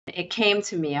It came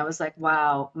to me. I was like,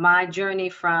 wow, my journey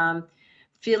from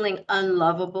feeling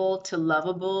unlovable to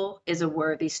lovable is a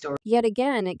worthy story. Yet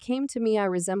again, it came to me I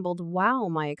resembled wow,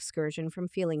 my excursion from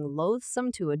feeling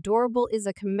loathsome to adorable is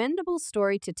a commendable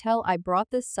story to tell. I brought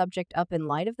this subject up in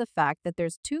light of the fact that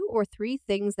there's 2 or 3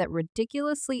 things that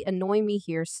ridiculously annoy me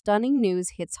here. Stunning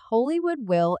news hits Hollywood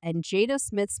Will and Jada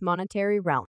Smith's monetary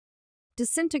realm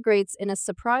disintegrates in a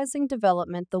surprising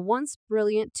development. The once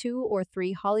brilliant 2 or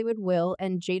 3 Hollywood Will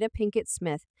and Jada Pinkett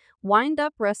Smith wind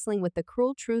up wrestling with the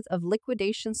cruel truth of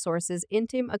liquidation. Sources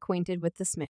intim acquainted with the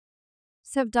Smiths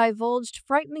have divulged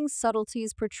frightening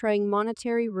subtleties portraying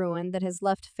monetary ruin that has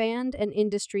left fan and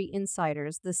industry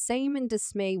insiders the same in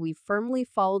dismay. We firmly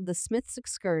followed the Smiths'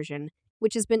 excursion,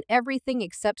 which has been everything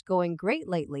except going great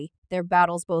lately. Their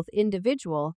battles, both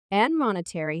individual and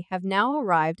monetary, have now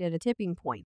arrived at a tipping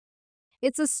point.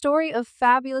 It's a story of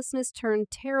fabulousness turned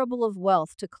terrible of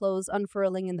wealth to close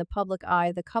unfurling in the public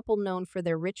eye. The couple, known for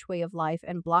their rich way of life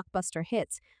and blockbuster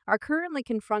hits, are currently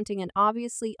confronting an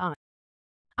obviously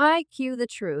I cue the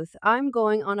truth. I'm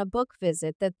going on a book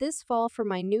visit that this fall for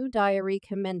my new diary.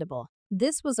 Commendable.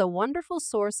 This was a wonderful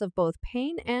source of both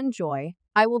pain and joy.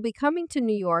 I will be coming to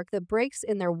New York. The breaks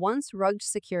in their once rugged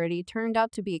security turned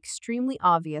out to be extremely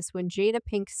obvious when Jada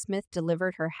Pink Smith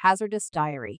delivered her hazardous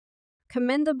diary.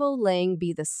 Commendable, laying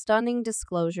be the stunning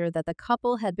disclosure that the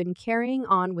couple had been carrying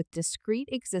on with discreet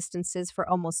existences for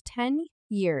almost 10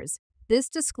 years. This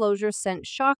disclosure sent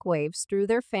shockwaves through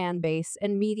their fan base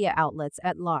and media outlets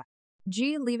at large,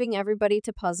 leaving everybody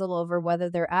to puzzle over whether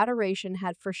their adoration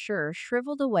had for sure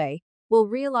shriveled away. Will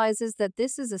realizes that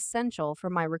this is essential for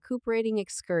my recuperating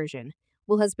excursion.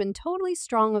 Will has been totally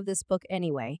strong of this book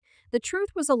anyway. The truth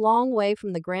was a long way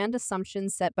from the grand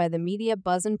assumptions set by the media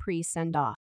buzz and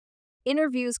pre-send-off.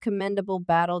 Interviews. Commendable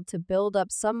battled to build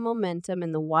up some momentum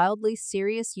in the wildly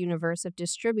serious universe of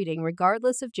distributing,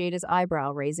 regardless of Jada's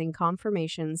eyebrow-raising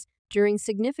confirmations during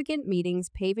significant meetings,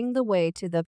 paving the way to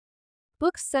the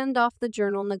book's send-off. The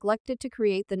journal neglected to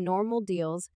create the normal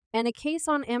deals, and a case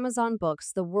on Amazon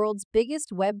Books, the world's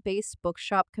biggest web-based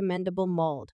bookshop. Commendable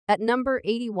mulled at number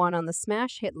 81 on the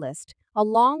smash hit list, a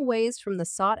long ways from the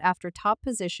sought-after top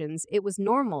positions. It was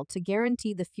normal to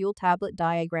guarantee the fuel tablet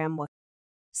diagram was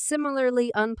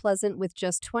similarly unpleasant, with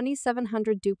just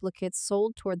 2,700 duplicates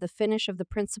sold toward the finish of the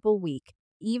principal week.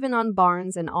 Even on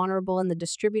Barnes and honorable in the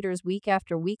distributor's week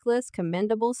after week list,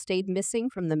 Commendable stayed missing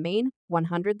from the main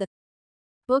 100. The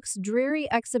book's dreary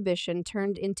exhibition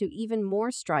turned into even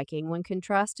more striking when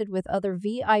contrasted with other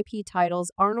VIP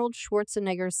titles. Arnold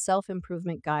Schwarzenegger's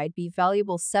self-improvement guide, Be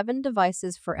Valuable 7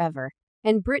 Devices Forever,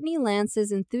 and Brittany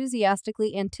Lance's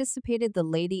enthusiastically anticipated The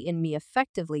Lady in Me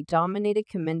effectively dominated.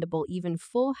 Commendable. Even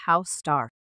Full House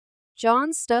star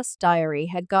John Stuss' diary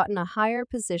had gotten a higher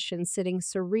position, sitting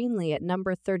serenely at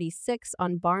number 36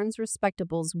 on Barnes'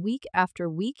 Respectable's week after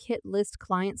week hit list.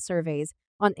 Client surveys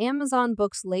on Amazon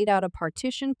Books laid out a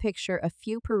partition picture a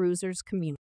few perusers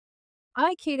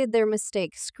communicated their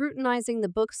mistakes, scrutinizing the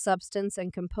book's substance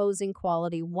and composing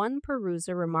quality. One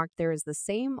peruser remarked, "There is the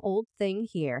same old thing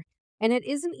here, and it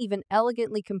isn't even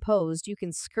elegantly composed. You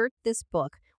can skirt this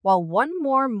book," while one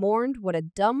more mourned, "What a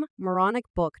dumb, moronic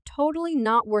book, totally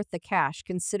not worth the cash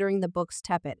considering the book's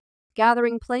tepid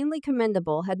gathering." Plainly,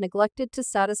 Commendable had neglected to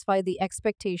satisfy the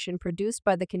expectation produced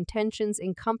by the contentions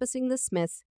encompassing the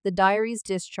Smiths. The diary's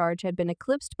discharge had been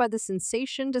eclipsed by the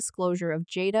sensation disclosure of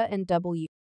Jada and W.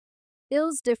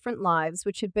 Ill's different lives,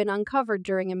 which had been uncovered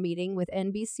during a meeting with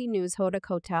NBC News. Hoda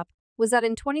Kotb was that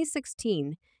in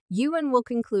 2016, you and Will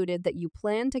concluded that you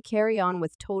planned to carry on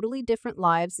with totally different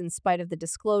lives in spite of the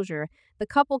disclosure the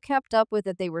couple kept up with,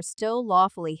 that they were still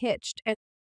lawfully hitched and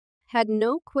had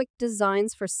no quick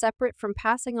designs for separate from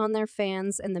passing on their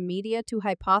fans and the media to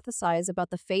hypothesize about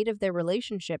the fate of their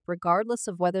relationship regardless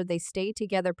of whether they stay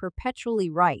together perpetually.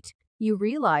 Right. You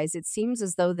realize it seems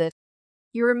as though that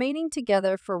you're remaining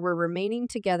together for we're remaining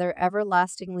together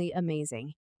everlastingly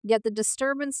amazing. Yet the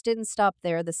disturbance didn't stop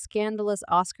there. The scandalous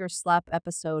Oscar slap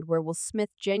episode where Will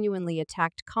Smith genuinely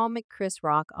attacked comic Chris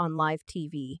Rock on live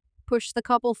TV pushed the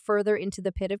couple further into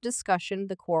the pit of discussion.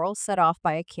 The quarrel, set off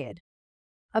by a kid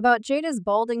about Jada's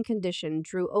balding condition,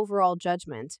 drew overall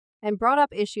judgment and brought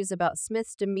up issues about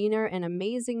Smith's demeanor and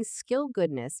amazing skill.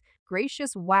 Goodness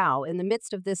gracious, wow. In the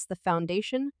midst of this, the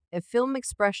Foundation of Film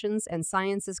Expressions and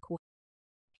Sciences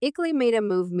Ickley made a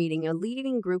move, meeting a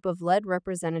leading group of lead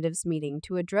representatives meeting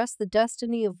to address the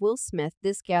destiny of Will Smith.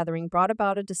 This gathering brought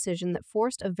about a decision that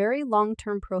forced a very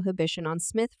long-term prohibition on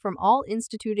Smith from all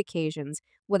institute occasions,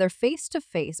 whether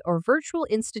face-to-face or virtual.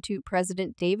 Institute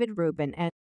President David Rubin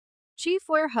and Chief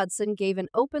Ware Hudson gave an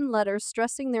open letter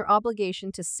stressing their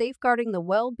obligation to safeguarding the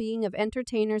well-being of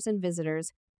entertainers and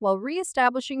visitors. while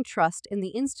re-establishing trust in the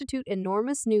Institute.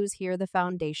 Enormous news here, the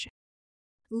foundation.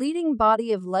 Leading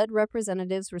body of lead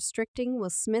representatives restricting Will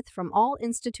Smith from all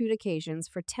institute occasions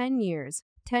for 10 years.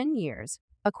 10 years.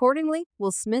 Accordingly,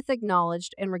 Will Smith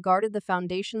acknowledged and regarded the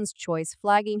foundation's choice,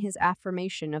 flagging his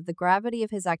affirmation of the gravity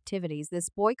of his activities. This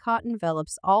boycott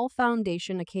envelops all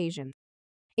foundation occasions,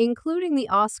 including the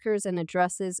Oscars and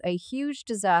addresses, a huge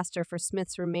disaster for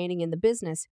Smith's remaining in the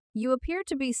business. You appear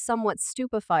to be somewhat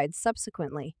stupefied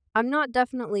subsequently. I'm not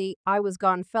definitely, I was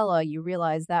gone fella. You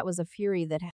realize that was a fury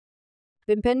that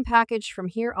had been packaged from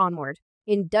here onward.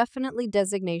 Indefinitely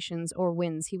designations or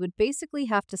wins. He would basically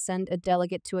have to send a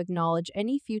delegate to acknowledge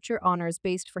any future honors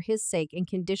based for his sake and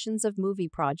conditions of movie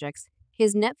projects.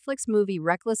 His Netflix movie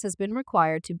Reckless has been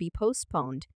required to be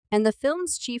postponed, and the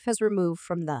film's chief has removed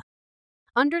from the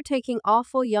undertaking.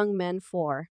 Awful young men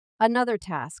for another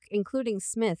task, including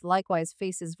Smith, likewise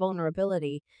faces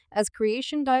vulnerability as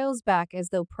creation dials back as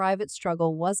though private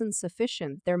struggle wasn't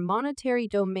sufficient. Their monetary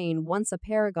domain, once a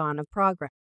paragon of progress,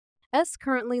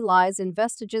 currently lies in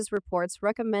vestiges. Reports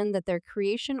recommend that their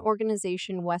creation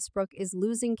organization Westbrook is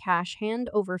losing cash hand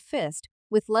over fist,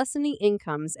 with lessening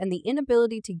incomes and the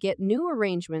inability to get new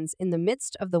arrangements. In the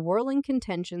midst of the whirling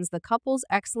contentions, the couple's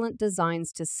excellent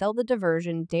designs to sell the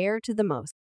diversion dare to the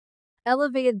most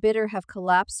elevated bidder have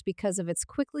collapsed because of its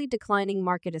quickly declining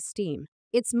market esteem.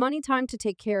 It's money time to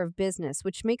take care of business,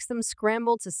 which makes them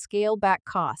scramble to scale back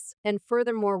costs and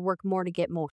furthermore work more to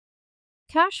get more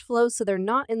cash flow, so they're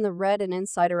not in the red. And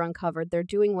insider uncovered they're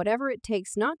doing whatever it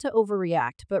takes not to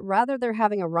overreact, but rather they're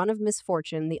having a run of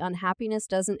misfortune. The unhappiness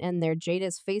doesn't end there.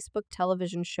 Jada's Facebook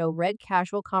television show Red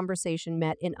Casual Conversation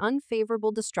met in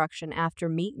unfavorable destruction after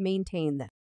Meat maintained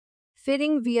that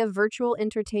fitting via virtual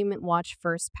entertainment watch,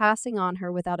 first passing on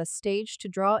her without a stage to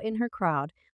draw in her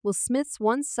crowd. Will Smith's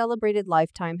once celebrated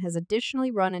lifetime has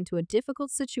additionally run into a difficult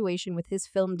situation with his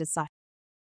film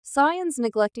Science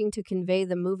neglecting to convey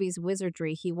the movie's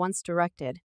wizardry he once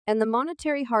directed, and the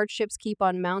monetary hardships keep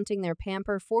on mounting. Their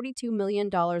pamper $42 million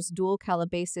dual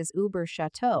Calabasas Uber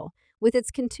Chateau, with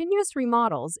its continuous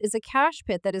remodels, is a cash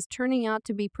pit that is turning out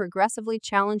to be progressively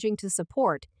challenging to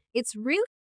support. It's really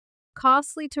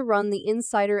costly to run, the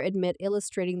insider admit,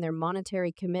 illustrating their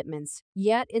monetary commitments.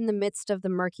 Yet, in the midst of the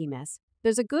murkiness,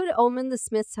 there's a good omen. The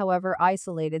Smiths, however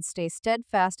isolated, stay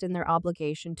steadfast in their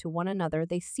obligation to one another.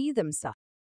 They see themselves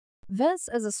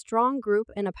as a strong group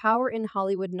and a power in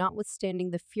Hollywood,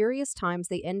 notwithstanding the furious times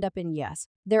they end up in. Yes,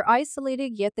 they're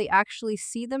isolated, yet they actually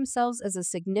see themselves as a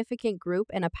significant group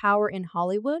and a power in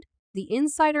Hollywood. The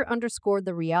insider underscored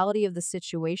the reality of the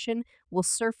situation will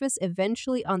surface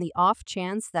eventually on the off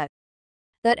chance that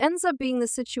ends up being the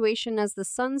situation. As the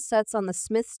sun sets on the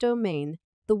Smiths' domain,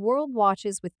 the world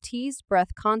watches with teased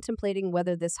breath, contemplating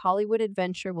whether this Hollywood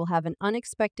adventure will have an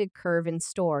unexpected curve in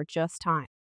store. Just time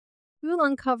will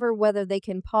uncover whether they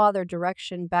can paw their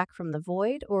direction back from the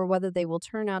void, or whether they will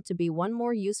turn out to be one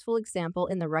more useful example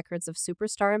in the records of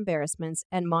superstar embarrassments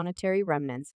and monetary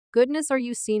remnants. Goodness, are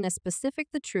you seen as specific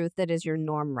the truth that is your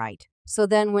norm, right? So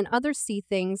then when others see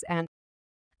things and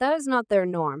that is not their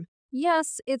norm,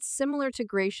 yes, it's similar to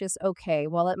gracious. Okay,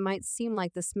 while it might seem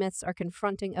like the Smiths are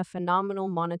confronting a phenomenal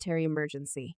monetary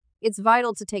emergency, it's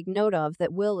vital to take note of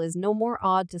that Will is no more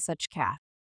odd to such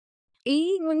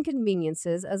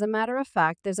inconveniences. As a matter of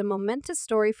fact, there's a momentous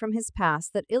story from his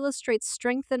past that illustrates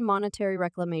strength and monetary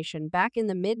reclamation. Back in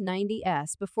the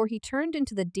mid-90s, before he turned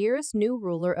into the dearest new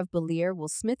ruler of Bel-Air, Will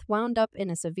Smith wound up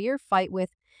in a severe fight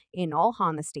with, in all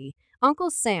honesty, Uncle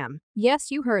Sam.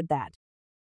 Yes, you heard that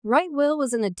right. Will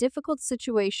was in a difficult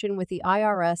situation with the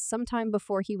IRS sometime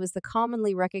before he was the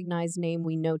commonly recognized name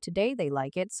we know today. They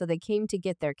like it, so they came to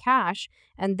get their cash,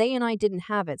 and they and I didn't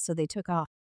have it, so they took off.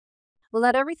 Well,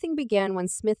 that everything began when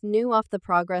Smith knew off the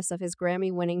progress of his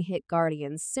Grammy-winning hit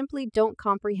Guardians Simply Don't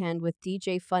Comprehend with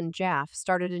DJ Fun Jaff,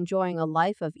 started enjoying a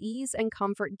life of ease and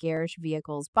comfort, garage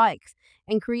vehicles, bikes,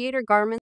 and creator garments.